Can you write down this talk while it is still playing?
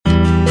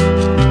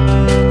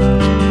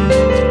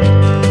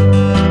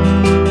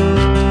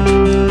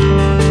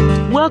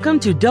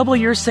to Double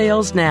Your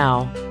Sales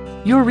Now,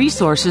 your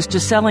resources to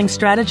selling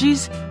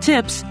strategies,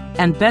 tips,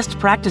 and best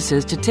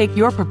practices to take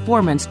your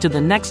performance to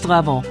the next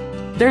level.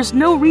 There's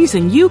no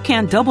reason you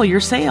can't double your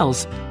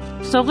sales.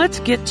 So let's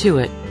get to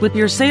it with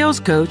your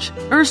sales coach,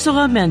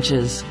 Ursula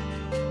Mentjes.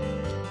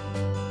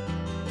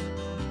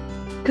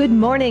 Good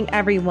morning,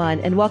 everyone,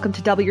 and welcome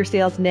to Double Your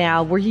Sales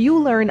Now, where you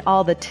learn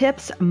all the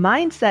tips,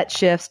 mindset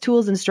shifts,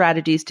 tools, and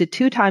strategies to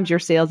 2 times your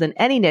sales in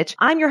any niche.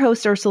 I'm your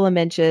host, Ursula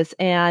Mentjes,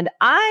 and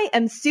I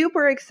am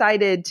super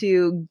excited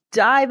to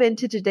dive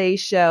into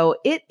today's show.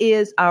 It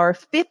is our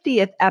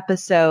 50th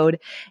episode,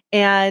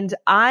 and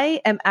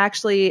I am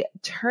actually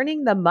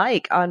turning the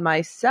mic on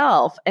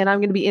myself, and I'm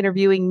going to be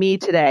interviewing me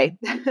today.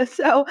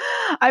 So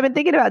I've been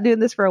thinking about doing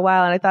this for a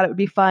while, and I thought it would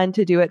be fun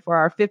to do it for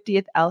our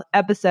 50th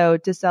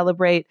episode to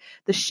celebrate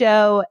the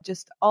show,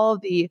 just all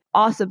of the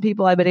awesome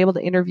people I've been able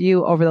to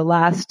interview over the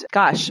last,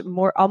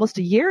 almost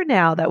a year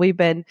now that we've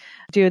been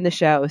doing the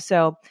show.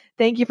 So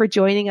thank you for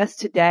joining us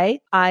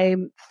today.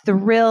 I'm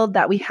thrilled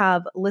that we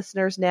have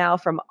listeners now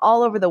from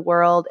all over the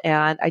world,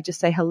 and I just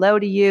say hello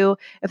to you.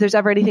 If there's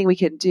ever anything we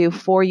can do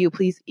for you,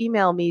 please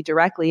email me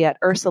directly at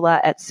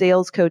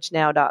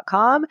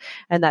ursula@salescoachnow.com,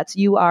 and that's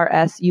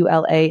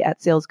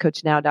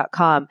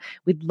URSULA@salescoachnow.com.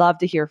 We'd love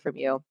to hear from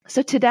you.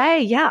 So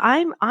today,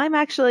 I'm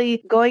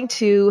actually going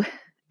to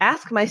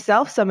ask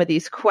myself some of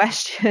these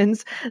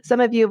questions.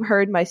 Some of you have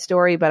heard my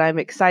story, but I'm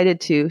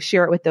excited to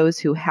share it with those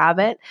who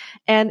haven't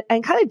and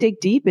kind of dig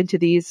deep into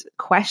these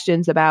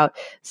questions about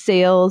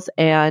sales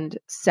and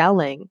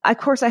selling. Of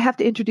course, I have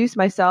to introduce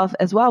myself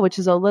as well, which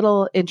is a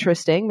little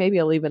interesting, maybe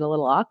even a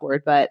little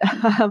awkward, but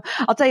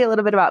I'll tell you a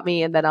little bit about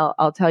me and then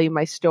I'll tell you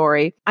my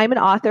story. I'm an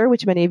author,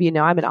 which many of you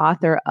know. I'm an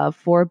author of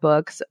 4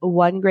 books,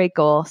 One Great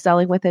Goal,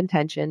 Selling with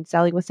Intention,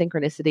 Selling with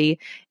Synchronicity,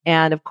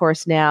 and of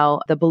course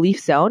now The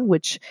Belief Zone,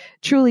 which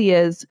truly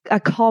is a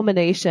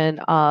culmination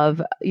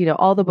of,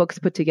 all the books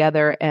put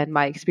together and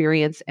my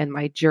experience and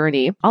my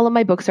journey. All of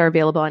my books are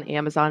available on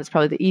Amazon. It's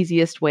probably the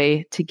easiest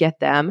way to get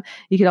them.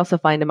 You can also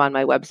find them on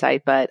my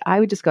website, but I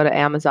would just go to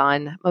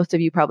Amazon. Most of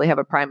you probably have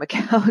a Prime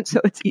account,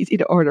 so it's easy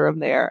to order them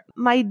there.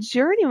 My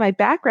journey, my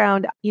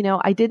background,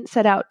 I didn't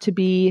set out to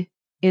be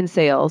in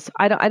sales.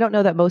 I don't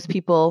know that most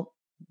people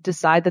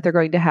decide that they're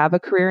going to have a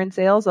career in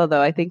sales,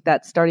 although I think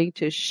that's starting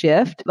to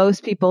shift.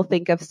 Most people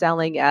think of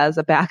selling as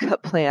a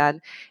backup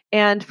plan.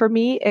 And for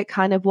me, it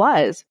kind of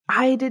was.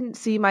 I didn't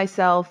see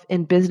myself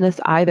in business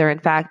either. In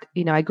fact,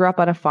 I grew up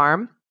on a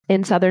farm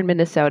in southern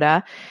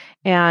Minnesota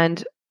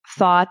and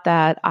thought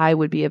that I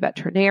would be a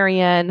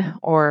veterinarian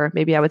or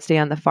maybe I would stay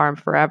on the farm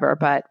forever,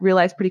 but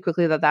realized pretty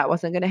quickly that that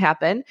wasn't going to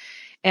happen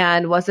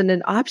and wasn't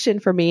an option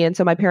for me. And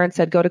so my parents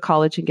said, go to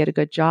college and get a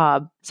good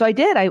job. So I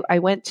did. I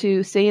went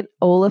to St.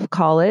 Olaf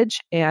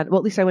College at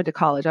least I went to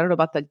college. I don't know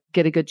about the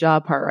get a good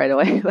job part right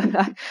away,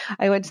 but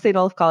I went to St.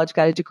 Olaf College,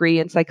 got a degree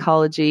in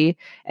psychology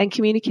and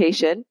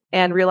communication,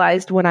 and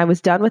realized when I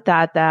was done with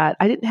that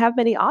I didn't have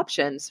many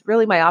options.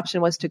 Really, my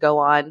option was to go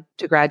on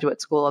to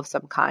graduate school of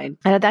some kind.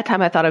 And at that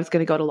time, I thought I was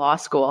going to go to law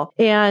school.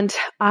 And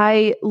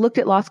I looked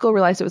at law school,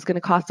 realized it was going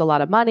to cost a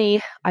lot of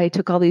money. I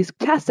took all these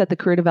tests at the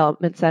Career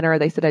Development Center.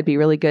 They said I'd be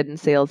really good in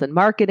sales and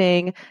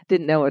marketing.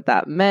 Didn't know what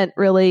that meant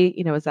really.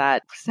 Is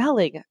that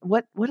selling?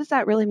 What does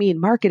that really mean?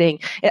 Marketing.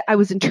 I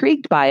was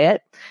intrigued by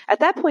it. At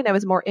that point, I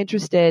was more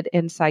interested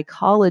in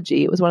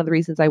psychology. It was one of the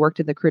reasons I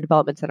worked in the Career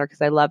Development Center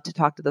because I loved to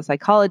talk to the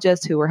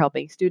psychologists who were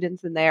helping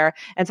students in there.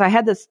 And so I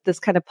had this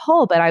kind of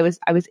pull, but I was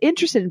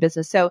interested in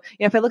business. So,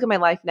 if I look at my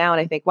life now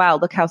and I think, wow,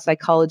 look how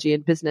psychology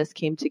and business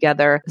came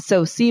together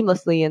so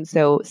seamlessly and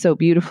so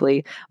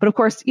had. But of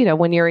course,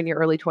 when you're in your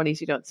early 20s,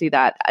 you don't see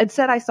that.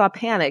 Instead, I saw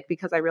panic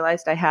because I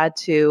realized I had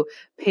to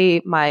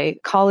pay my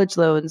college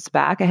loans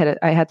back.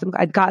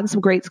 I'd gotten some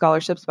great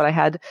scholarships, but I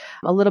had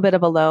a little bit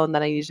of a loan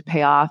that I needed to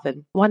pay off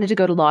and wanted to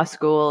go to law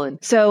school. And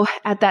so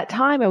at that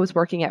time, I was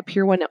working at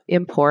Pier 1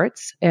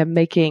 Imports and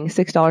making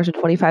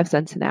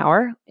 $6.25 an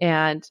hour.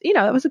 And,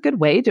 it was a good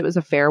wage. It was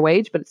a fair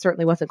wage, but it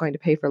certainly wasn't going to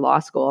pay for law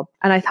school.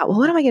 And I thought, well,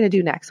 what am I going to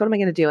do next? What am I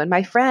going to do? And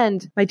my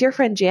dear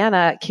friend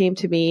Jana came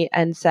to me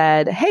and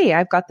said, hey,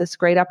 I've got this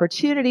great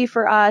opportunity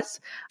for us.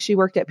 She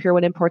worked at Pier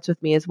 1 Imports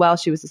with me as well.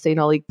 She was a St.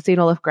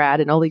 Olaf grad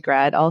and Ole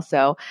grad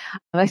also.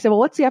 And I said, well,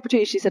 what's the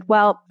opportunity? She said,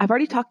 well, I've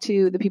already talked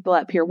to the people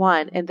at Pier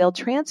 1 and they'll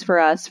transfer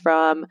us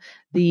from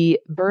the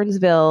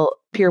Burnsville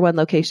Pier 1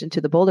 location to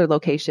the Boulder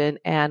location,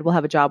 and we'll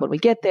have a job when we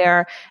get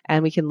there,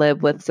 and we can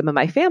live with some of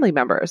my family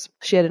members.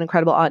 She had an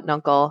incredible aunt and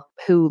uncle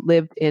who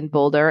lived in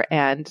Boulder,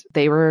 and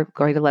they were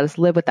going to let us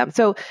live with them.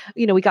 So,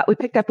 we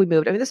picked up, we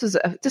moved. I mean, this was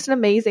just an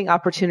amazing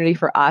opportunity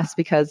for us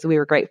because we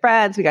were great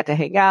friends. We got to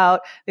hang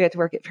out. We got to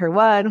work at Pier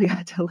 1. We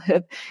got to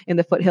live in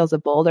the foothills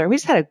of Boulder. We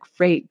just had a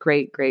great,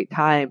 great, great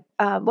time.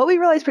 What we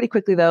realized pretty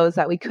quickly, though, is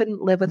that we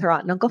couldn't live with her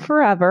aunt and uncle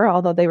forever,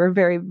 although they were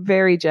very,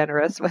 very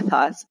generous with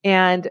us.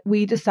 And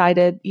we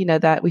decided,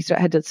 that we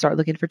had to start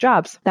looking for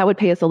jobs that would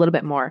pay us a little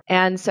bit more.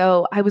 And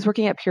so I was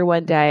working at Pier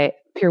 1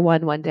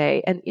 one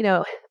day, and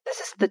this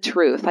is the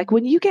truth. Like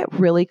when you get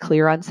really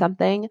clear on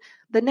something,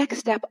 the next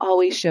step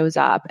always shows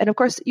up. And of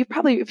course,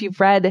 if you've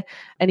read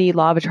any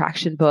law of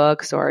attraction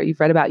books or you've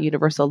read about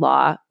universal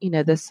law,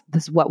 this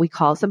what we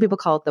call, some people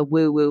call it the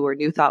woo woo or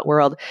new thought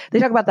world. They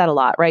talk about that a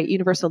lot, right?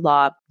 Universal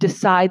law,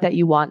 decide that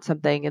you want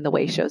something and the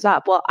way shows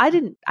up. Well,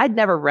 I'd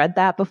never read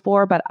that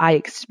before, but I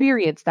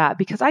experienced that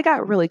because I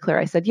got really clear.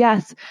 I said,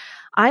 yes,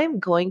 I'm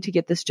going to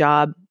get this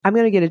job. I'm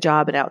going to get a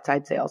job in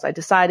outside sales. I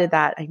decided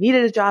that I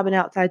needed a job in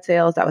outside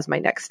sales. That was my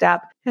next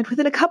step. And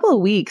within a couple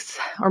of weeks,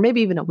 or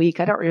maybe even a week,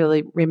 I don't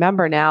really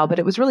remember now, but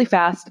it was really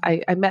fast.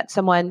 I met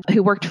someone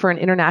who worked for an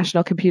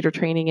international computer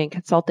training and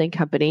consulting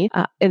company.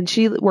 And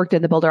she worked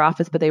in the Boulder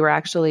office, but they were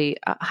actually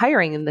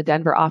hiring in the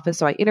Denver office.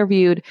 So I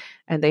interviewed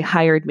and they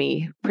hired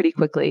me pretty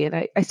quickly.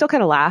 And I still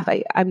kind of laugh.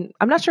 I'm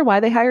not sure why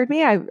they hired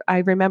me. I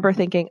remember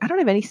thinking, I don't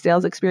have any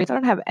sales experience. I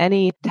don't have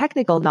any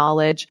technical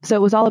knowledge. So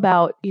it was all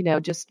about,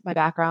 just my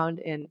background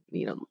in,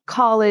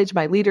 college,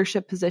 my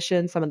leadership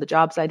position, some of the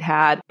jobs I'd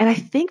had. And I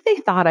think they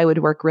thought I would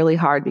work really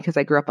hard because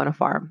I grew up on a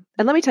farm.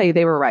 And let me tell you,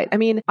 they were right. I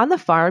mean, on the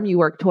farm, you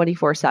work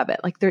 24/7.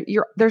 Like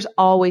there's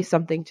always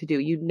something to do.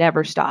 You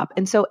never stop.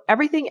 And so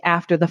everything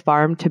after the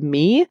farm to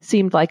me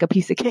seemed like a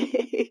piece of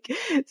cake.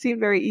 It seemed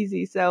very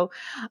easy. So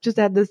just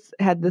had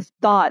this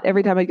thought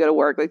every time I'd go to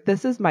work, like,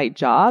 this is my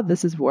job.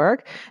 This is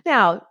work.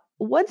 Now,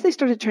 once they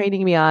started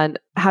training me on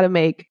how to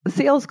make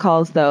sales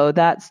calls, though,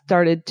 that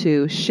started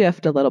to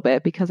shift a little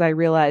bit because I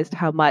realized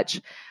how much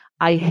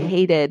I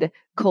hated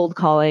cold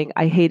calling.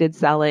 I hated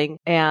selling.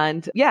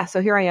 And yeah,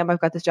 so here I am. I've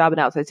got this job in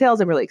outside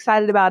sales. I'm really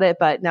excited about it,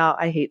 but now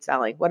I hate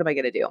selling. What am I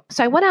going to do?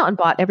 So I went out and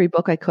bought every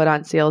book I could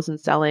on sales and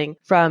selling,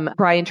 from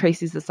Brian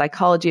Tracy's The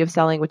Psychology of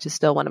Selling, which is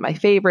still one of my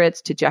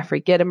favorites, to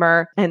Jeffrey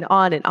Gitomer, and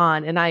on and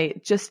on. And I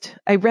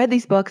read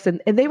these books and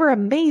they were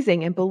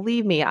amazing. And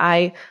believe me,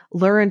 I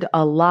learned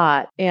a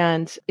lot,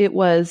 and it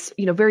was,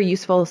 very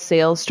useful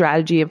sales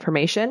strategy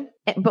information.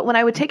 But when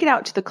I would take it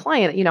out to the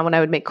client, when I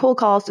would make cold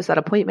calls to set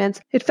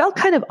appointments, it felt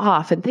kind of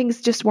off and things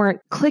just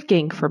weren't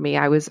clicking for me.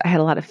 I had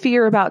a lot of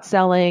fear about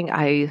selling.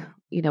 I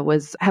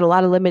had a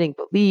lot of limiting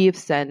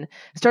beliefs and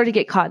started to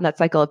get caught in that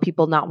cycle of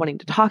people not wanting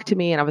to talk to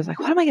me. And I was like,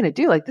 what am I going to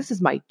do? Like, this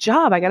is my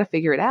job. I got to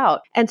figure it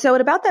out. And so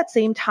at about that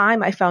same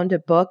time, I found a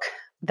book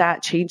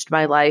that changed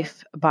my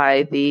life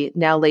by the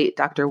now late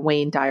Dr.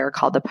 Wayne Dyer,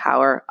 called The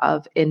Power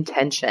of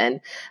Intention.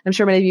 I'm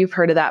sure many of you have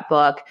heard of that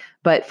book,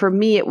 but for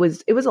me, it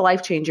was a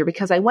life changer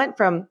because I went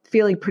from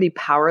feeling pretty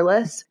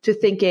powerless to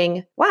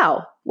thinking,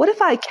 wow, what if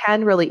I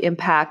can really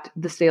impact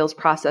the sales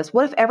process?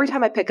 What if every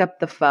time I pick up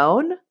the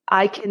phone,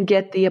 I can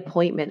get the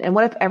appointment? And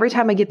what if every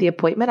time I get the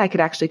appointment, I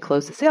could actually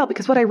close the sale?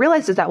 Because what I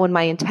realized is that when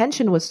my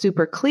intention was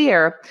super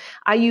clear,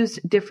 I used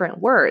different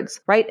words,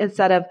 right?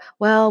 Instead of,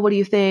 well, what do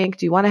you think?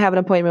 Do you want to have an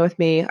appointment with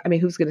me? I mean,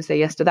 who's going to say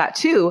yes to that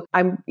too?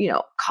 I'm,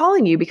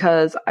 calling you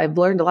because I've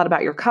learned a lot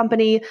about your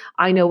company.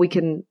 I know we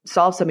can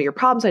solve some of your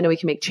problems. I know we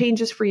can make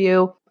changes for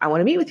you. I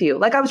want to meet with you.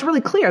 Like, I was really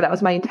clear. That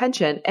was my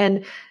intention.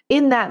 And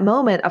in that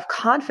moment of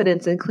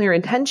confidence and clear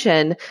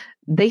intention,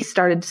 they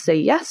started to say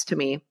yes to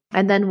me.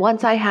 And then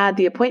once I had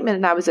the appointment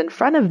and I was in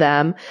front of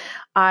them,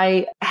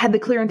 I had the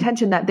clear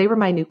intention that they were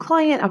my new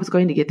client. I was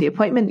going to get the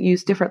appointment,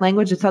 use different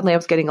language, and suddenly I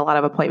was getting a lot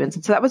of appointments.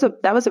 And so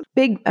that was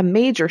a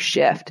major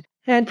shift.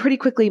 And pretty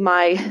quickly,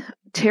 my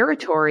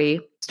territory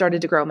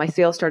started to grow. My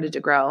sales started to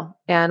grow.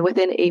 And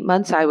within 8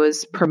 months, I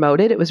was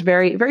promoted. It was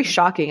very, very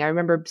shocking. I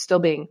remember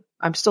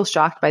I'm still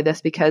shocked by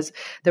this because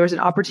there was an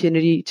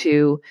opportunity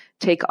to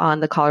take on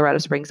the Colorado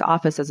Springs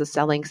office as a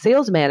selling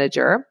sales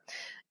manager.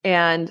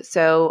 And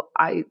so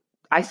I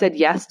said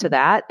yes to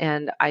that.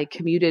 And I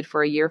commuted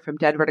for a year from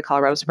Denver to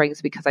Colorado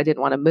Springs because I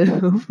didn't want to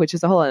move, which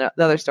is a whole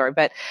other story,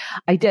 but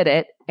I did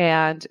it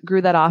and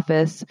grew that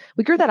office.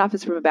 We grew that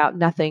office from about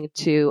nothing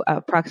to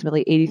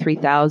approximately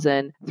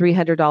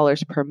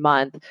 $83,300 per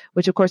month,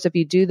 which of course, if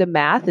you do the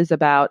math, is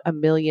about $1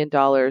 million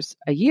a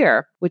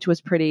year, which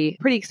was pretty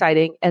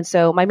exciting. And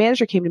so my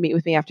manager came to meet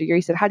with me after a year.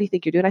 He said, how do you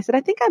think you're doing? I said,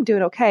 I think I'm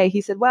doing okay.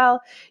 He said,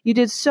 well, you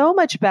did so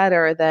much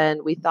better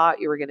than we thought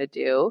you were going to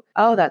do.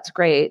 Oh, that's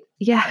great.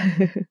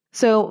 Yeah.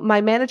 So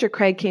my manager,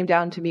 Craig, came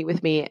down to meet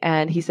with me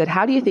and he said,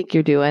 how do you think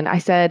you're doing? I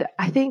said,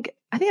 I think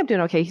I'm doing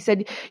okay. He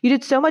said, you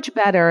did so much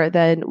better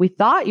than we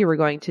thought you were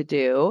going to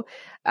do.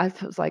 I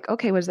was like,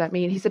 okay, what does that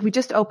mean? He said, we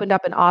just opened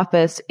up an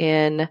office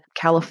in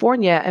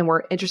California and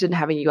we're interested in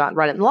having you out and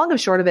run it. And the long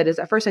and short of it is,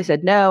 at first I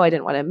said no, I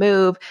didn't want to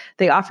move.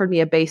 They offered me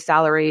a base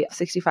salary of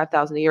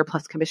 $65,000 a year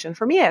plus commission.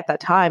 For me at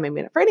that time, I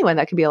mean, for anyone,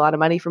 that could be a lot of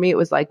money. For me, it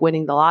was like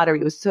winning the lottery.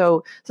 It was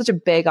such a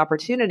big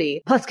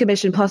opportunity, plus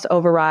commission, plus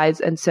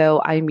overrides. And so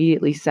I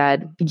immediately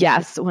said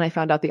yes when I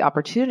found out the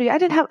opportunity.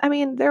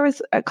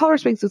 Colorado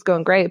Springs was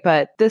going great,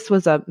 but this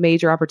was a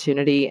major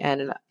opportunity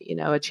and,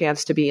 a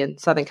chance to be in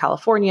Southern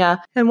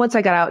California. And once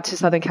I got out to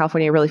Southern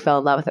California, I really fell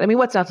in love with it. I mean,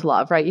 what's not to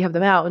love, right? You have the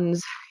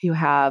mountains, you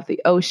have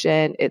the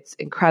ocean. It's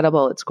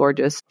incredible. It's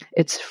gorgeous.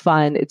 It's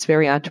fun. It's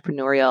very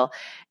entrepreneurial.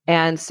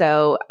 And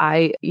so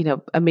I,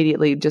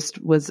 immediately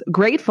just was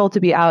grateful to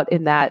be out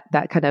in that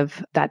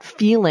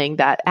feeling,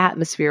 that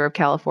atmosphere of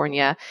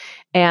California.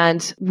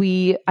 And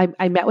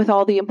I met with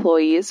all the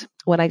employees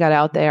when I got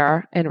out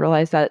there and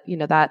realized that,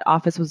 that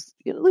office was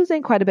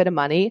losing quite a bit of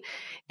money.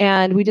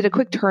 And we did a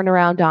quick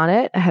turnaround on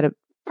it. I had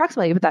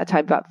approximately at that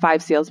time about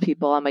 5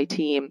 salespeople on my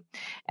team.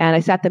 And I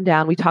sat them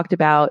down. We talked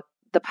about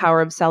the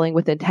power of selling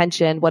with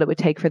intention, what it would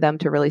take for them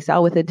to really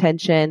sell with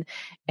intention.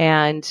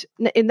 And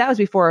that was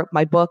before I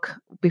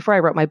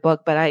wrote my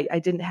book, but I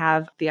didn't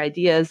have the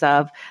ideas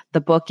of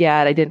the book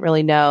yet. I didn't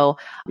really know,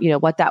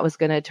 what that was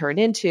going to turn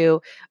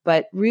into.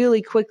 But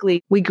really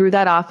quickly, we grew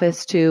that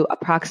office to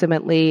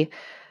approximately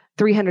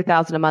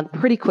 $300,000 a month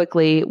pretty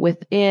quickly.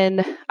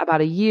 Within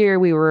about a year,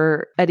 we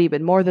were at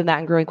even more than that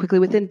and growing quickly.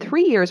 Within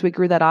 3 years, we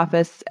grew that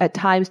office at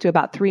times to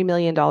about $3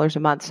 million a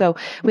month. So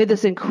we had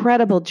this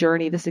incredible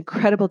journey, this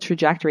incredible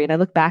trajectory. And I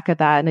look back at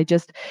that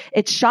and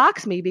it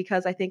shocks me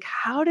because I think,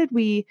 how did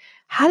we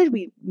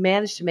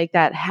manage to make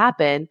that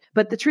happen?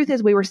 But the truth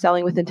is we were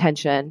selling with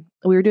intention.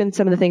 We were doing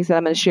some of the things that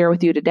I'm going to share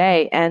with you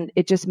today. And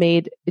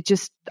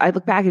I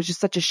look back, it was just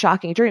such a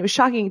shocking journey. It was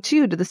shocking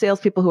too to the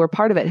salespeople who were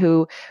part of it,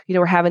 who,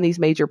 were having these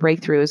major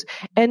breakthroughs.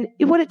 And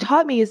what it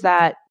taught me is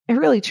that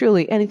really,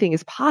 truly, anything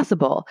is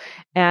possible.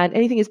 And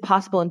anything is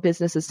possible in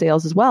business and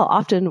sales as well.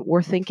 Often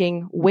we're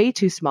thinking way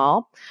too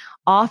small.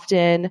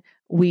 Often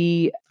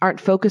we aren't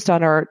focused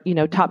on our,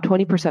 top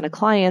 20% of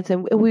clients,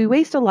 and we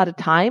waste a lot of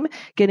time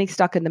getting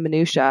stuck in the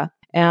minutia.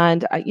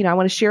 And, I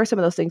want to share some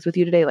of those things with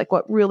you today, like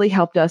what really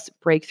helped us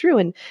break through.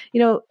 And,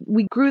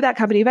 we grew that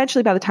company.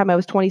 Eventually, by the time I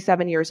was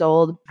 27 years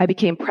old, I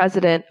became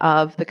president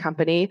of the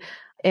company.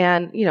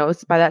 And, it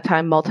was by that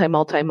time,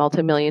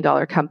 multi-million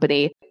dollar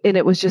company. And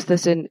it was just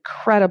this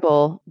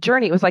incredible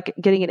journey. It was like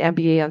getting an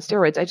MBA on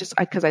steroids.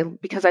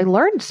 Because I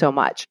learned so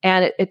much,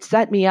 and it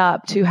set me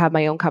up to have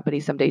my own company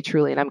someday,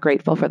 truly. And I'm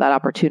grateful for that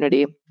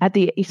opportunity.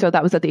 So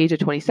that was at the age of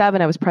 27.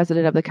 I was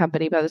president of the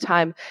company. By the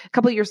time, a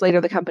couple of years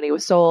later, the company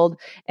was sold,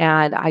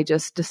 and I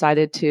just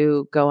decided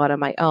to go out on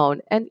my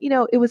own. And,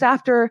 it was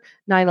after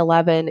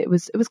 9/11. It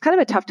was kind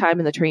of a tough time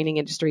in the training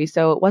industry.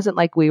 So it wasn't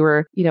like we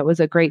were, it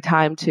was a great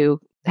time to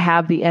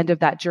have the end of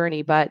that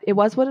journey, but it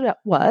was what it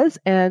was.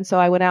 And so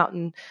I went out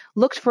and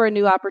looked for a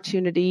new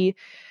opportunity,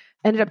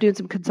 ended up doing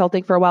some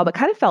consulting for a while, but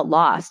kind of felt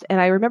lost. And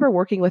I remember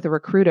working with a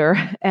recruiter,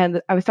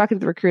 and I was talking to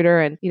the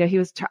recruiter, and, he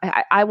was,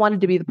 I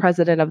wanted to be the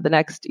president of the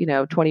next,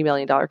 $20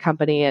 million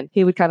company. And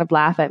he would kind of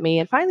laugh at me.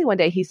 And finally one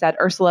day he said,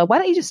 "Ursula, why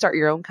don't you just start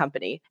your own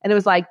company?" And it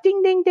was like,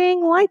 ding, ding,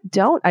 ding. Why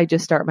don't I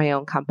just start my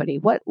own company?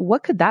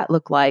 What could that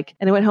look like?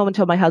 And I went home and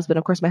told my husband.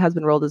 Of course, my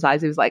husband rolled his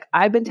eyes. He was like,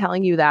 "I've been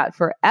telling you that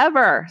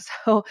forever."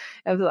 So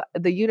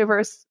the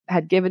universe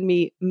had given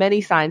me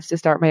many signs to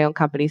start my own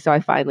company. So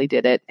I finally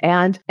did it.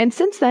 And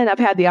since then I've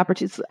had the opportunity,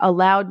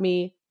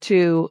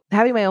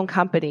 having my own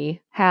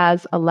company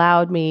has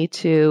allowed me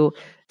to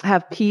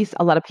have peace,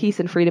 a lot of peace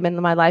and freedom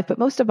in my life, but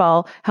most of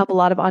all, help a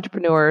lot of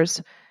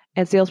entrepreneurs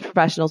and sales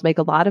professionals make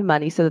a lot of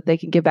money so that they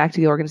can give back to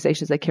the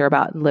organizations they care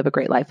about and live a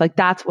great life. Like,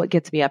 that's what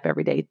gets me up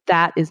every day.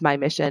 That is my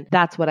mission.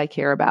 That's what I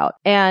care about.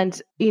 And,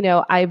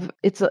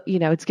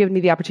 it's given me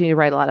the opportunity to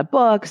write a lot of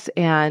books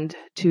and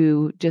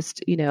to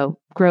just,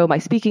 grow my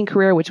speaking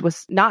career, which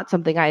was not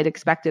something I had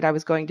expected I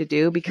was going to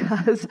do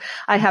because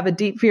I have a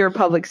deep fear of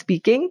public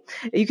speaking.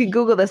 You can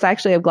Google this. I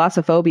actually have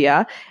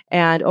glossophobia,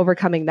 and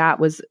overcoming that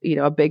was,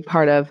 a big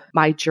part of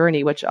my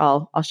journey, which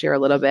I'll share a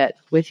little bit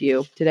with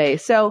you today.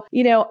 So,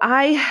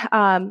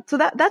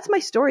 that's my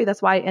story.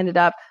 That's why I ended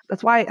up,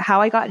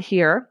 how I got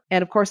here.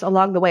 And of course,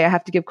 along the way, I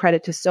have to give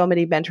credit to so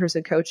many mentors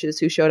and coaches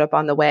who showed up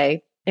on the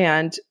way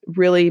and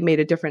really made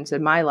a difference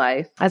in my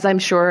life, as I'm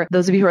sure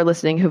those of you who are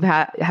listening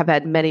have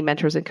had many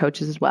mentors and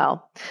coaches as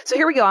well. So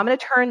here we go. I'm going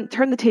to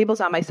turn the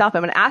tables on myself.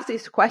 I'm going to ask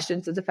these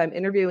questions as if I'm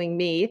interviewing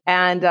me,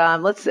 and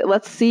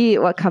let's see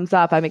what comes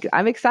up.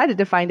 I'm excited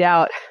to find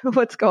out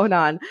what's going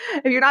on.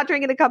 If you're not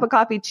drinking a cup of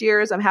coffee,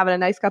 cheers. I'm having a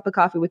nice cup of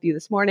coffee with you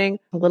this morning.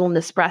 A little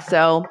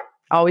Nespresso.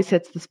 Always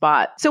hits the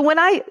spot. So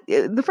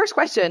the first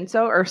question,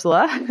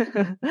 Ursula,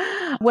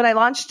 when I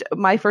launched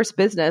my first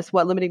business,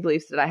 what limiting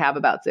beliefs did I have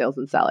about sales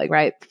and selling,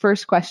 right?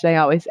 First question I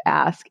always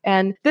ask.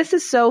 And this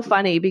is so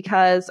funny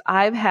because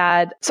I'm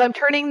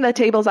turning the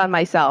tables on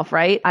myself,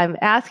 right? I'm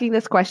asking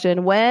this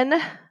question: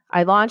 when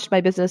I launched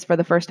my business for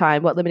the first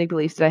time, what limiting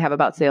beliefs did I have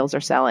about sales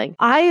or selling?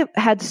 I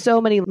had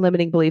so many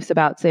limiting beliefs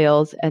about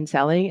sales and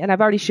selling, and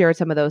I've already shared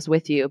some of those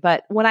with you.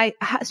 But when I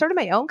started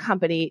my own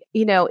company,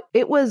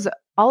 it was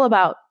all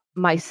about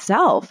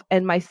myself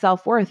and my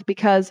self-worth,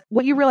 because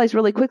what you realize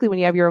really quickly when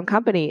you have your own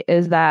company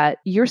is that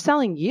you're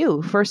selling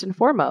you first and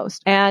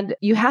foremost, and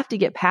you have to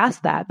get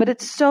past that. But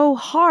it's so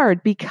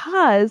hard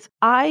because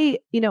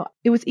it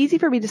was easy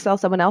for me to sell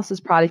someone else's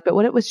product, but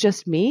when it was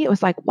just me, it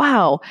was like,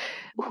 wow,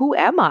 who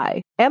am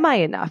I? Am I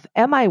enough?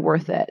 Am I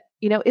worth it?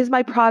 Is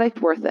my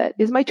product worth it?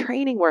 Is my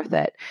training worth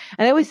it?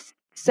 And I always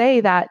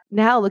say that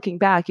now, looking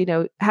back,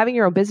 having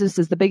your own business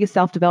is the biggest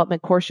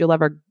self-development course you'll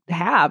ever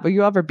have or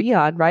you'll ever be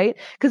on, right?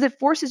 Because it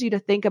forces you to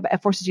think about,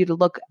 it forces you to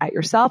look at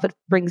yourself. It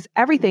brings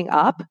everything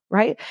up,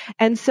 right?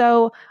 And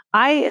so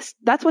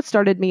that's what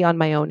started me on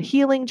my own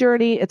healing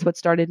journey. It's what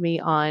started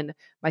me on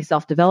my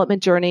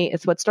self-development journey.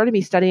 It's what started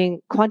me studying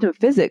quantum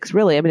physics,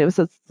 really. I mean, it was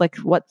like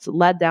what's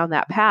led down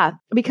that path,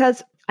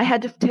 because I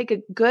had to take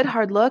a good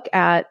hard look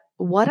at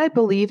what I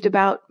believed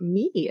about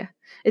me.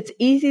 It's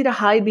easy to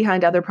hide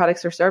behind other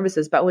products or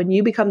services, but when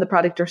you become the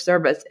product or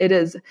service,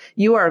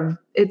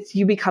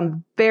 you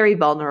become very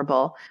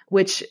vulnerable,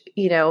 which,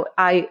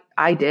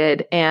 I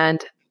did.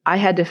 And I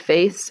had to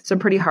face some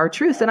pretty hard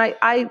truths. And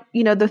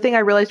the thing I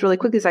realized really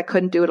quickly is I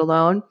couldn't do it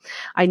alone.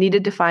 I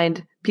needed to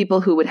find people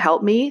who would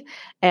help me.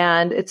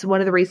 And it's one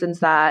of the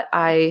reasons that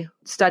I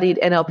studied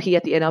NLP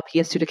at the NLP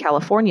Institute of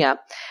California,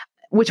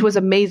 which was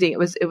amazing. It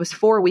was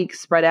 4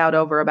 weeks spread out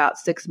over about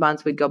 6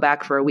 months. We'd go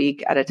back for a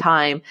week at a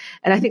time.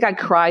 And I think I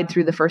cried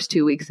through the first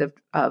 2 weeks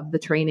of the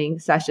training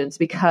sessions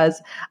because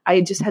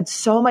I just had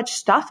so much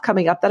stuff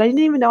coming up that I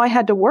didn't even know I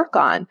had to work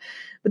on.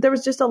 But there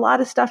was just a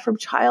lot of stuff from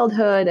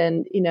childhood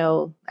and,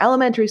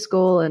 elementary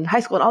school and high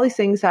school and all these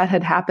things that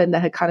had happened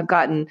that had kind of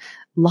gotten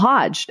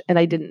lodged and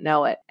I didn't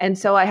know it. And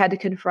so I had to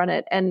confront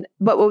it.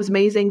 But what was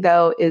amazing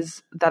though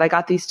is that I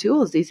got these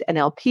tools, these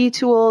NLP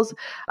tools.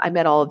 I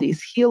met all of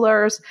these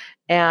healers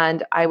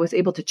and I was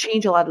able to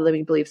change a lot of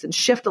limiting beliefs and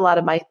shift a lot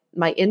of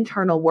my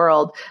internal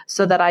world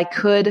so that I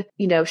could,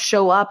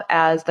 show up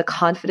as the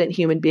confident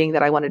human being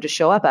that I wanted to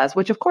show up as,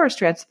 which of course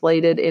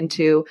translated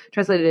into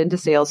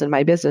sales in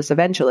my business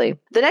eventually.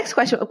 The next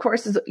question, of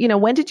course, is,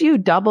 when did you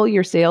double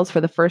your sales for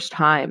the first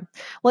time?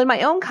 Well, in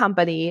my own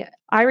company,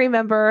 I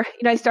remember,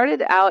 I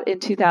started out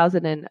in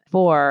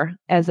 2004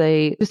 as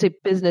just a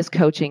business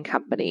coaching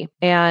company,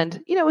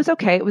 and it was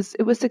okay. It was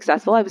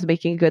successful. I was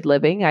making a good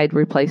living. I'd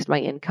replaced my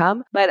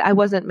income, but I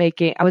wasn't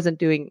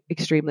doing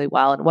extremely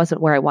well, and it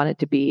wasn't where I wanted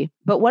to be.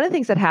 But one of the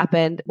things that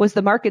happened was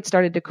the market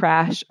started to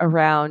crash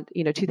around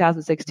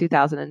 2006,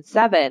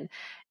 2007,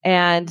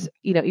 and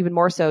even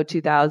more so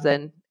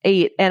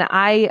 2008. And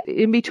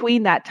in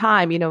between that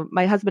time,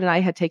 my husband and I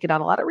had taken on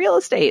a lot of real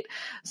estate.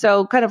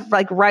 So kind of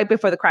like right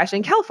before the crash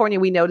in California,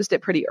 we noticed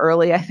it pretty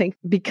early, I think,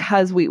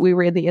 because we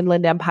were in the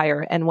Inland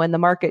Empire. And when the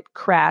market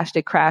crashed,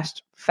 it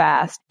crashed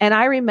fast. And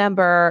I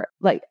remember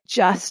like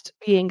just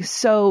being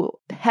so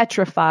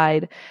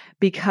petrified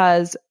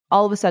because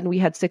all of a sudden we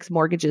had 6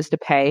 mortgages to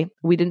pay.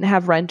 We didn't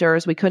have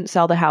renters. We couldn't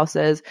sell the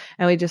houses.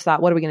 And we just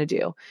thought, what are we going to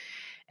do?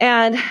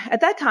 And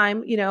at that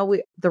time,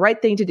 the right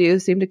thing to do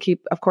was to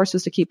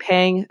keep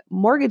paying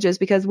mortgages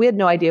because we had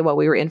no idea what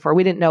we were in for.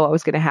 We didn't know what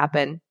was going to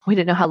happen. We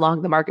didn't know how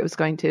long the market was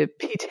going to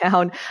be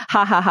down.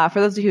 Ha ha ha. For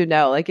those of you who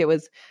know,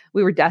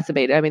 we were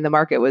decimated. I mean, the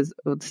market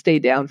would stay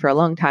down for a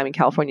long time in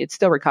California. It's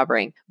still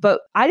recovering,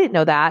 but I didn't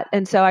know that.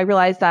 And so I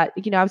realized that,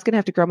 I was going to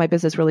have to grow my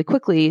business really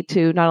quickly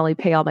to not only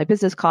pay all my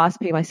business costs,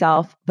 pay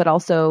myself, but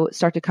also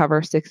start to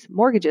cover 6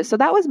 mortgages. So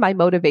that was my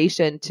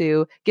motivation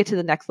to get to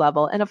the next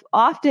level. And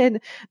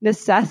often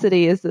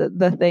necessity is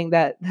the thing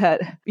that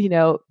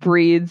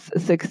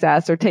breeds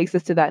success or takes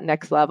us to that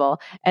next level.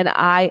 And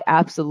I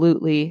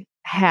absolutely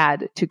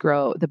had to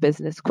grow the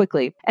business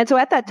quickly. And so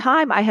at that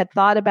time, I had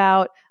thought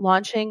about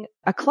launching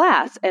a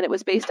class, and it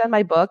was based on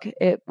my book.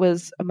 It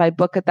was my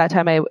book at that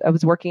time. I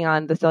was working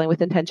on the Selling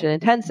with Intention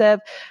Intensive.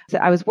 So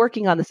I was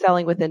working on the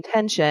Selling with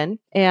Intention,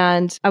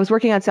 and I was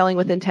working on Selling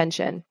with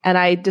Intention. And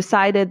I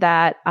decided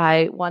that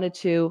I wanted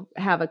to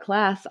have a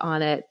class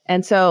on it.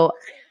 And so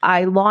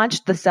I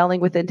launched the Selling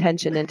with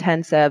Intention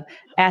Intensive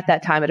at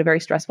that time, at a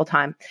very stressful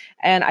time.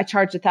 And I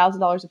charged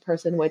 $1,000 a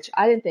person, which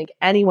I didn't think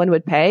anyone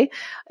would pay.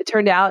 It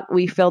turned out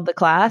we filled the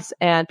class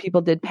and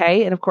people did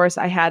pay. And of course,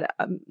 I had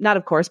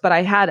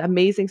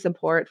amazing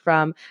support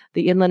from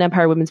the Inland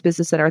Empire Women's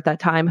Business Center at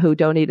that time, who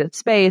donated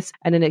space.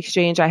 And in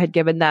exchange, I had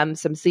given them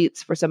some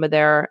seats for some of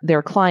their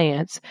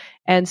clients.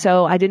 And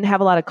so I didn't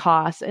have a lot of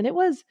costs. And it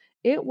was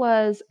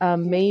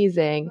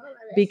amazing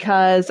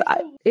because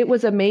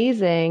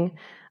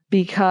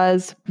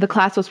the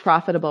class was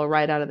profitable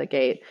right out of the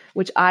gate,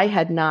 which I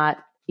had not,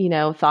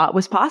 thought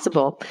was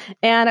possible.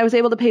 And I was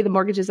able to pay the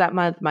mortgages that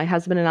month, my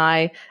husband and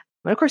I.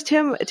 And of course,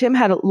 Tim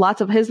had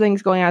lots of his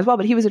things going on as well,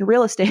 but he was in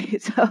real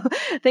estate. So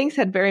things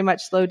had very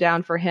much slowed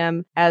down for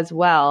him as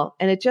well.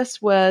 And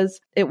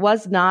it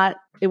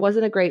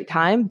wasn't a great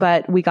time,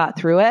 but we got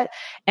through it.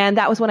 And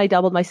that was when I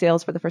doubled my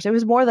sales for the first time. It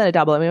was more than a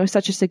double. I mean, it was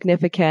such a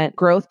significant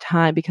growth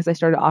time because I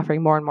started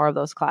offering more and more of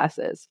those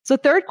classes. So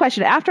third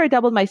question, after I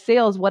doubled my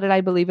sales, what did I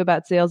believe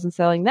about sales and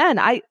selling then?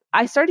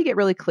 I started to get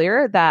really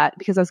clear that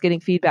because I was getting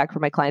feedback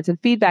from my clients, and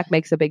feedback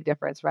makes a big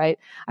difference, right?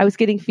 I was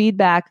getting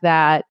feedback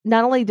that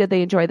not only did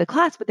they enjoy the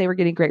class, but they were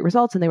getting great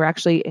results and they were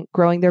actually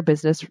growing their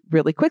business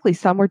really quickly.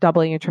 Some were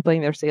doubling and tripling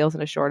their sales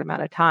in a short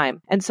amount of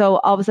time. And so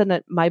all of a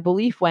sudden my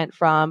belief went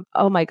from,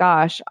 oh my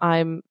gosh,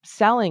 I'm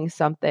selling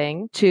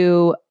something,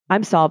 to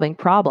I'm solving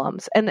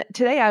problems. And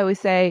today I always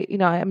say,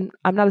 I'm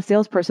not a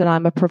salesperson.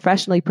 I'm a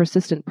professionally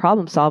persistent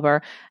problem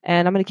solver.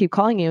 And I'm going to keep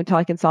calling you until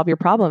I can solve your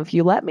problem if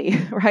you let me,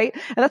 right?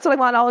 And that's what I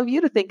want all of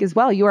you to think as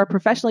well. You are a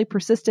professionally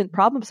persistent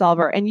problem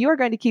solver, and you are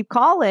going to keep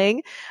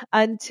calling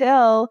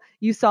until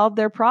you solve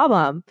their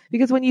problem.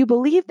 Because when you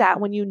believe that,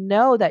 when you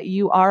know that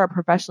you are a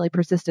professionally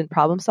persistent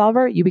problem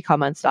solver, you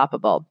become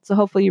unstoppable. So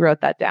hopefully you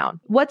wrote that down.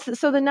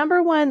 So the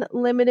number one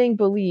limiting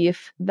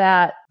belief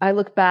that I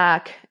look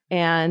back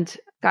and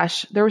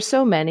gosh, there were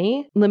so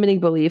many limiting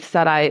beliefs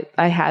that I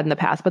had in the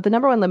past, but the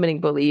number one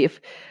limiting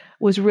belief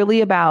was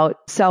really about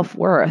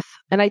self-worth.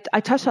 And I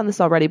touched on this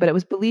already, but it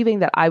was believing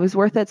that I was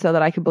worth it so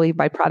that I could believe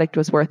my product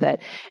was worth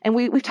it. And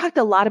we've talked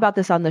a lot about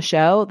this on the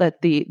show,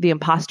 that the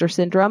imposter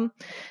syndrome,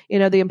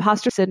 the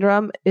imposter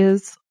syndrome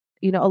is,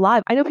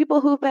 alive. I know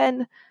people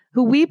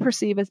who we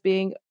perceive as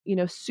being,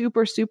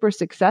 super, super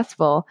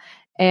successful.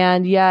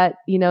 And yet,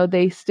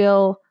 they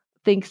still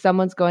think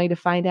someone's going to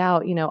find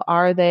out,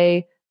 are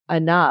they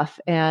enough?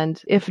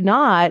 And if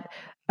not,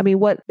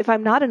 if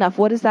I'm not enough,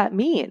 what does that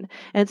mean?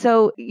 And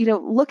so,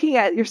 looking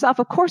at yourself,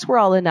 of course, we're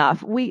all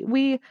enough.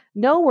 We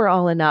know we're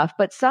all enough,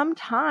 but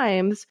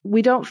sometimes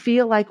we don't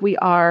feel like we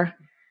are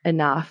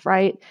enough,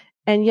 right?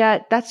 And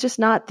yet that's just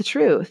not the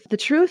truth. The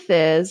truth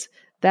is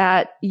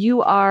that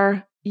you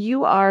are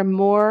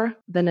more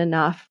than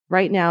enough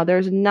right now.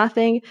 There's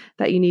nothing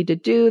that you need to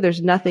do.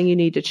 There's nothing you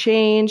need to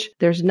change.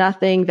 There's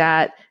nothing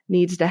that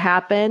needs to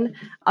happen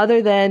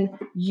other than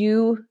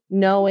you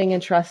knowing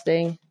and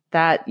trusting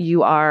that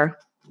you're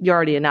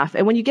already enough.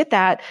 And when you get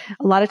that,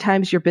 a lot of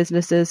times your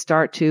businesses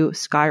start to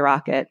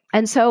skyrocket.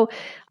 And so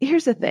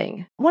here's the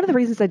thing. One of the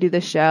reasons I do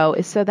this show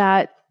is so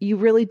that you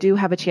really do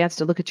have a chance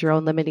to look at your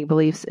own limiting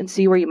beliefs and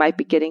see where you might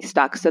be getting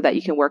stuck so that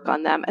you can work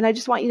on them. And I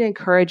just want to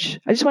encourage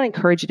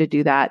you to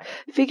do that.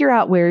 Figure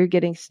out where you're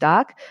getting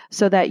stuck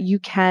so that you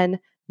can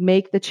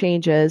make the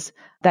changes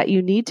that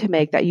you need to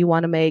make, that you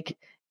want to make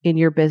in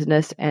your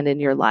business and in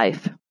your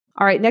life.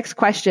 All right, next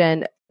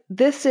question.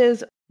 This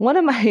is one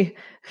of my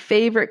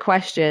favorite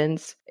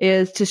questions,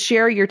 is to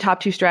share your top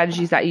 2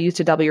 strategies that you used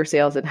to double your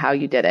sales and how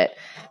you did it.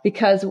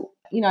 Because,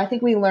 I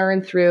think we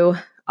learn through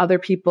other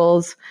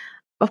people's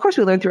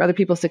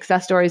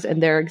success stories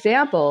and their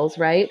examples,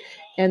 right?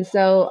 And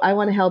so I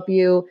want to help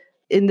you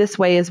in this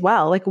way as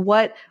well. Like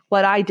what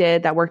I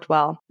did that worked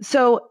well.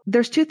 So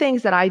there's 2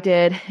 things that I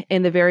did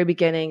in the very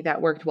beginning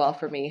that worked well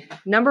for me.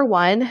 Number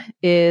 1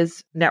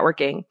 is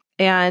networking.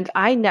 And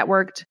I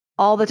networked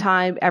all the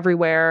time,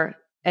 everywhere,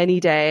 any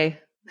day.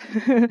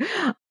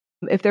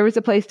 If there was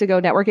a place to go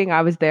networking,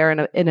 I was there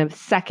in a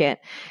second.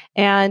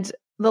 And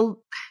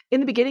in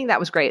the beginning, that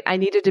was great. I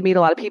needed to meet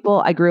a lot of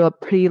people. I grew a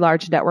pretty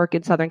large network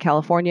in Southern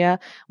California,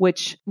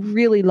 which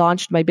really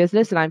launched my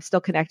business. And I'm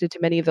still connected to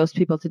many of those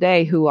people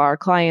today who are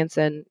clients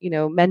and,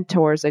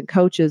 mentors and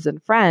coaches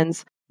and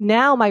friends.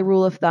 Now, my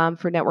rule of thumb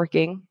for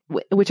networking,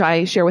 which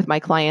I share with my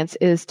clients,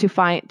 is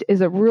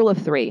a rule of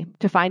 3: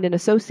 to find an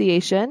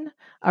association,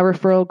 a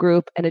referral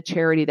group, and a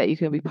charity that you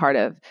can be part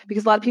of.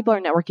 Because a lot of people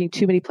are networking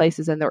too many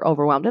places and they're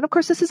overwhelmed. And of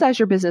course, this is as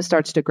your business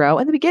starts to grow.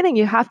 In the beginning,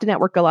 you have to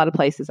network a lot of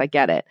places. I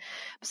get it.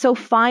 So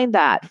find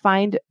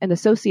an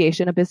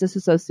association, a business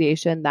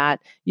association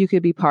that you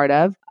could be part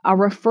of, a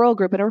referral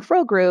group. And a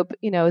referral group,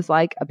 is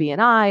like a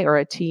BNI or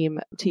a team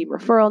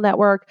referral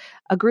network,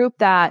 a group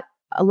that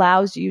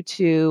allows you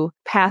to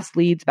pass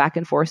leads back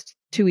and forth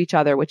to each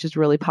other, which is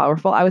really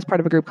powerful. I was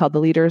part of a group called the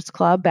Leaders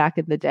Club back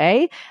in the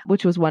day,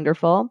 which was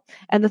wonderful.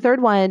 And the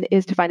third one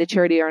is to find a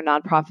charity or a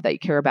nonprofit that you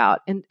care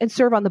about and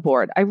serve on the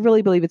board. I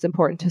really believe it's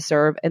important to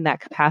serve in that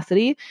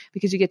capacity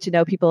because you get to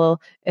know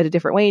people in a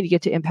different way and you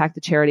get to impact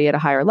the charity at a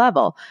higher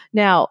level.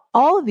 Now,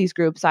 all of these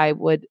groups, I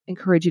would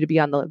encourage you to be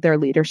on their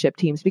leadership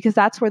teams because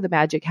that's where the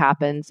magic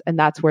happens and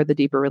that's where the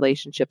deeper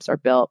relationships are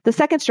built. The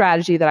second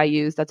strategy that I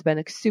use that's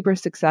been super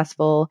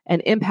successful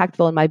and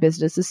impactful in my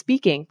business is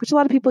speaking, which a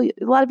lot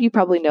of you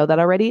probably know that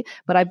already,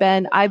 but I've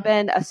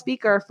been a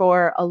speaker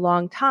for a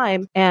long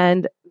time,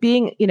 and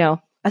being,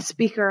 a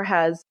speaker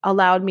has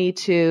allowed me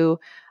to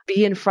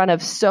be in front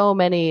of so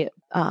many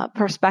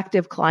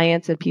prospective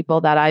clients and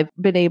people that I've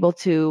been able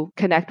to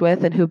connect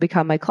with and who've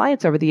become my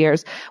clients over the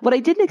years. What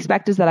I didn't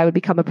expect is that I would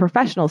become a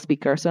professional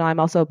speaker. So I'm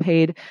also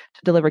paid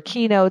to deliver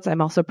keynotes.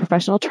 I'm also a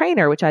professional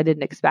trainer, which I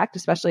didn't expect,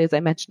 especially as I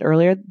mentioned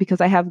earlier,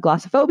 because I have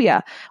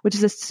glossophobia, which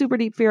is a super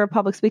deep fear of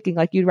public speaking.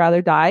 Like you'd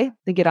rather die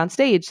than get on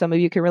stage. Some of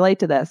you can relate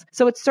to this.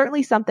 So it's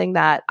certainly something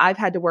that I've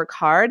had to work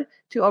hard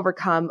to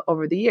overcome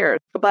over the years,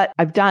 but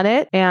I've done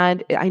it.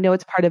 And I know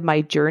it's part of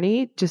my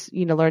journey, just,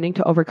 learning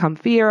to overcome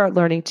fear,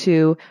 learning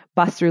to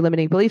bust through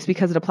limiting beliefs,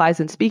 because it applies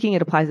in speaking,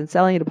 it applies in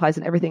selling, it applies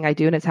in everything I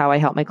do. And it's how I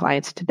help my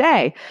clients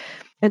today.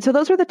 And so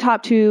those were the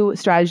top 2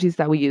 strategies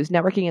that we use,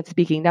 networking and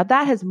speaking. Now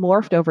that has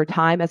morphed over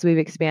time as we've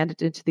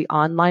expanded into the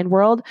online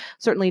world.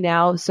 Certainly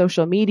now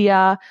social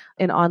media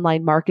and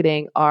online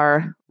marketing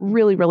are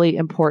really, really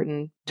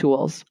important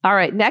tools. All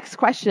right, next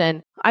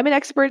question. I'm an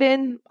expert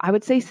in, I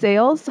would say,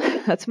 sales.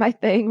 That's my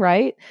thing,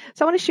 right?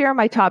 So I want to share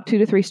my top 2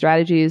 to 3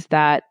 strategies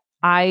that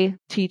I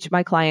teach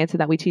my clients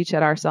and that we teach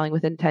at our Selling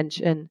with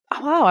Intention.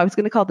 Oh, wow, I was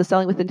going to call it the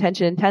Selling with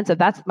Intention Intensive.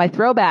 That's my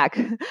throwback.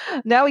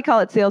 Now we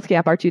call it Sales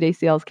Camp, our 2-day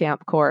Sales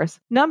Camp course.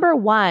 Number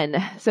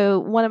 1, so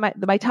one of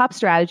my top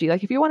strategy,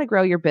 like if you want to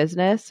grow your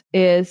business,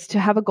 is to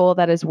have a goal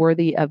that is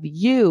worthy of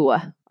you.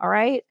 All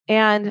right.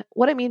 And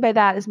what I mean by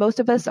that is most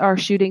of us are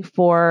shooting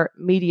for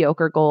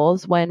mediocre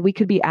goals when we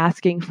could be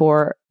asking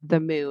for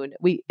the moon.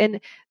 And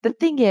the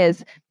thing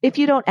is, if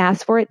you don't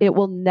ask for it, it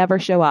will never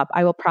show up.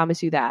 I will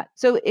promise you that.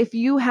 So if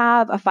you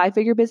have a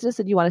 5-figure business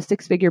and you want a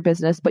 6-figure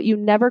business, but you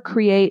never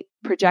create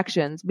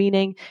projections,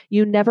 meaning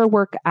you never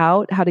work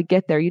out how to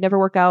get there. You never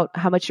work out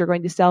how much you're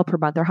going to sell per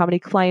month or how many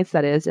clients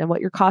that is and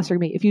what your costs are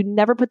going to be. If you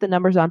never put the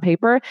numbers on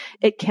paper,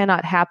 it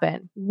cannot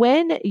happen.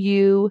 When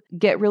you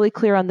get really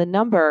clear on the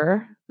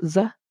numbers,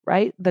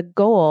 right? The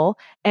goal,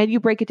 and you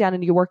break it down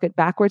and you work it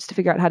backwards to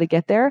figure out how to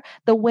get there,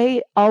 the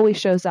way always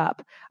shows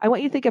up. I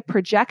want you to think of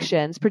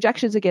projections.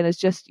 Projections, again, is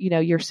just,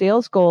 your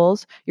sales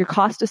goals, your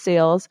cost of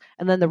sales,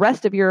 and then the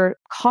rest of your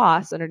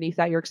costs underneath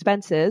that, your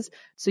expenses,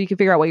 so you can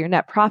figure out what your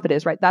net profit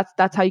is, right?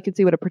 That's how you can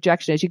see what a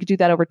projection is. You could do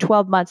that over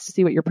 12 months to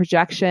see what your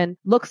projection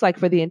looks like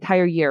for the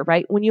entire year,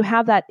 right? When you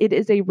have that, it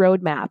is a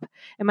roadmap.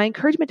 And my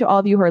encouragement to all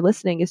of you who are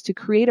listening is to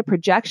create a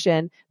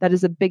projection that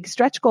is a big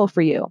stretch goal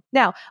for you.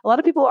 Now, a lot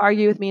of people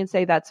argue with me and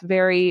say that's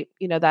very,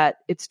 that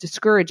it's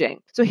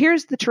discouraging. So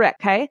here's the trick,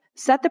 okay?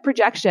 Set the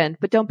projection,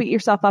 but don't beat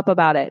yourself up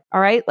about it.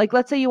 All right. Like,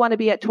 let's say you want to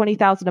be at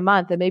 20,000 a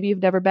month and maybe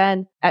you've never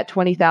been at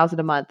 20,000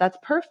 a month. That's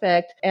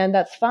perfect. And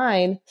that's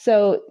fine.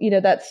 So,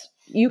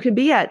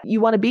 you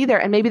want to be there.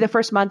 And maybe the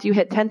first month you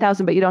hit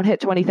 10,000, but you don't hit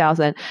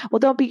 20,000. Well,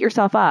 don't beat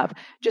yourself up.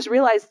 Just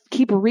realize,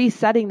 keep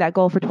resetting that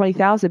goal for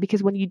 20,000,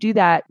 because when you do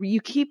that, you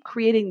keep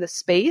creating the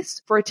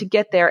space for it to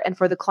get there and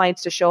for the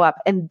clients to show up.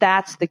 And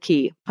that's the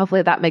key.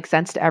 Hopefully that makes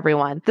sense to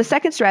everyone. The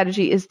second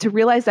strategy is to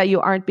realize that you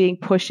aren't being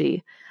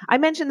pushy. I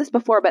mentioned this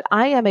before, but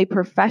I am a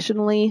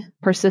professionally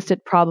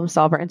persistent problem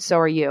solver, and so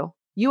are you.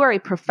 You are a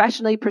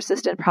professionally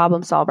persistent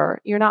problem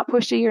solver. You're not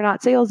pushy. You're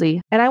not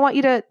salesy. And I want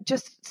you to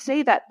just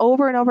say that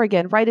over and over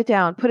again. Write it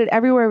down. Put it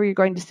everywhere where you're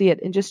going to see it,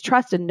 and just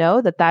trust and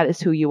know that that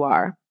is who you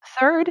are.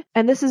 Third,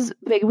 and this is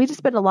big, we just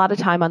spent a lot of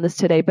time on this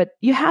today, but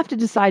you have to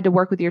decide to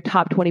work with your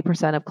top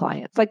 20% of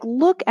clients. Like,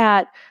 look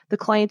at the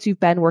clients you've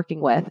been working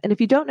with. And if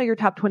you don't know your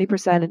top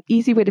 20%, an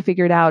easy way to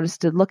figure it out is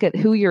to look at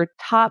who your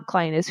top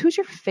client is. Who's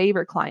your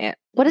favorite client?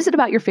 What is it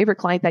about your favorite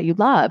client that you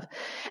love?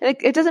 And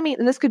it doesn't mean,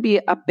 and this could be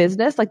a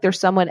business, like there's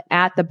someone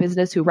at the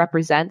business who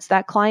represents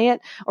that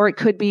client, or it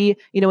could be,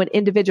 an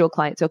individual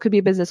client. So it could be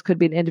a business, could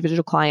be an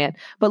individual client.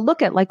 But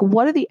look at, like,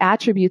 what are the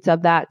attributes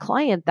of that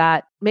client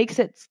that makes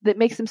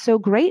them so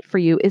great for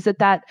you? Is it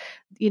that,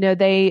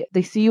 they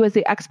see you as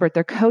the expert,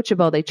 they're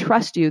coachable, they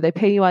trust you, they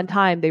pay you on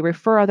time, they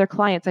refer other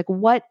clients? Like,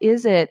 what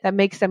is it that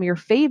makes them your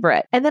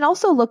favorite? And then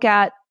also look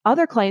at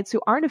other clients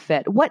who aren't a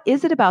fit. What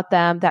is it about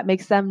them that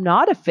makes them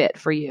not a fit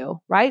for you,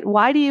 right?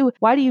 Why do you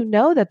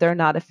know that they're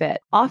not a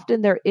fit?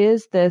 Often there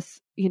is this,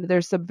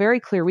 there's some very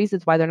clear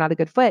reasons why they're not a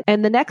good fit.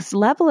 And the next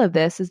level of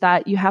this is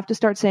that you have to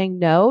start saying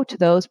no to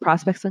those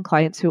prospects and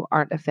clients who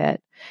aren't a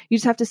fit. You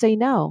just have to say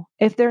no.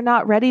 If they're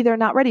not ready, they're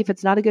not ready. If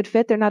it's not a good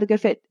fit, they're not a good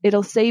fit.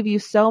 It'll save you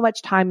so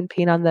much time and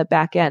pain on the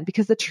back end,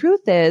 because the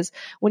truth is,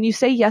 when you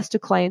say yes to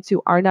clients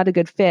who are not a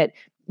good fit,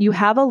 you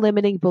have a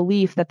limiting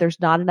belief that there's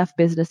not enough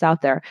business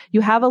out there. You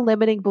have a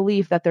limiting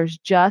belief that there's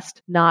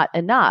just not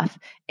enough.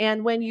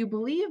 And when you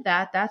believe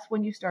that, that's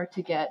when you start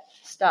to get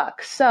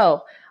stuck.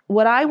 So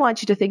what I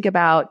want you to think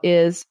about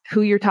is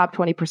who your top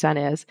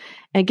 20% is,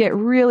 and get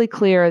really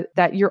clear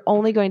that you're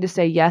only going to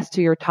say yes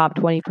to your top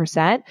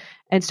 20%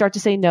 and start to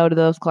say no to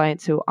those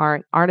clients who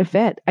aren't a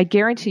fit. I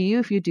guarantee you,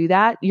 if you do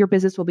that, your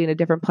business will be in a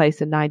different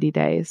place in 90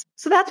 days.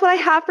 So that's what I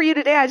have for you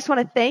today. I just want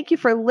to thank you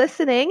for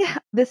listening.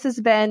 This has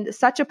been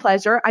such a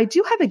pleasure. I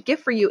do have a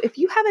gift for you. If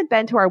you haven't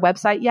been to our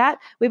website yet,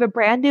 we have a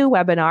brand new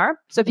webinar.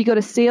 So if you go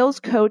to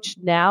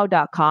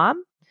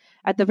salescoachnow.com,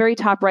 at the very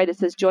top right, it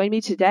says, join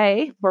me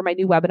today for my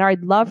new webinar.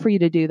 I'd love for you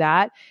to do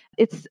that.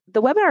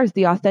 The webinar is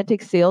the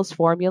authentic sales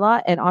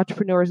formula and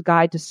entrepreneur's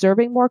guide to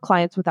serving more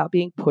clients without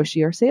being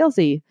pushy or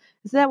salesy.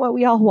 Isn't that what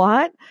we all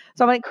want?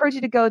 So I'm going to encourage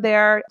you to go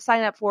there,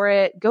 sign up for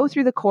it, go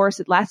through the course.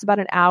 It lasts about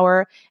an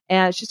hour,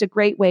 and it's just a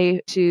great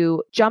way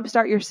to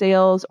jumpstart your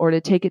sales or to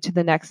take it to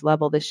the next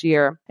level this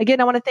year. Again,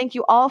 I want to thank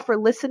you all for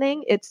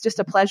listening. It's just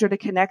a pleasure to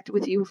connect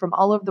with you from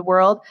all over the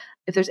world.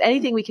 If there's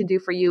anything we can do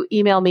for you,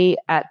 email me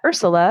at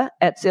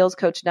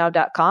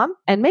Ursula@salescoachnow.com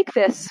and make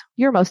this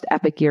your most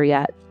epic year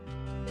yet.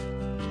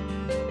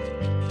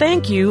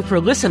 Thank you for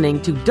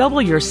listening to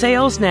Double Your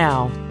Sales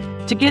Now.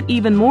 To get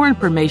even more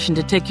information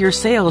to take your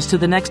sales to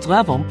the next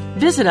level,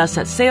 visit us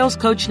at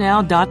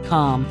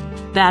salescoachnow.com.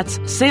 That's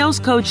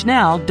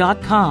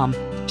salescoachnow.com.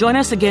 Join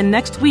us again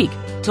next week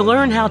to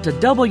learn how to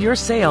double your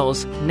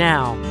sales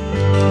now.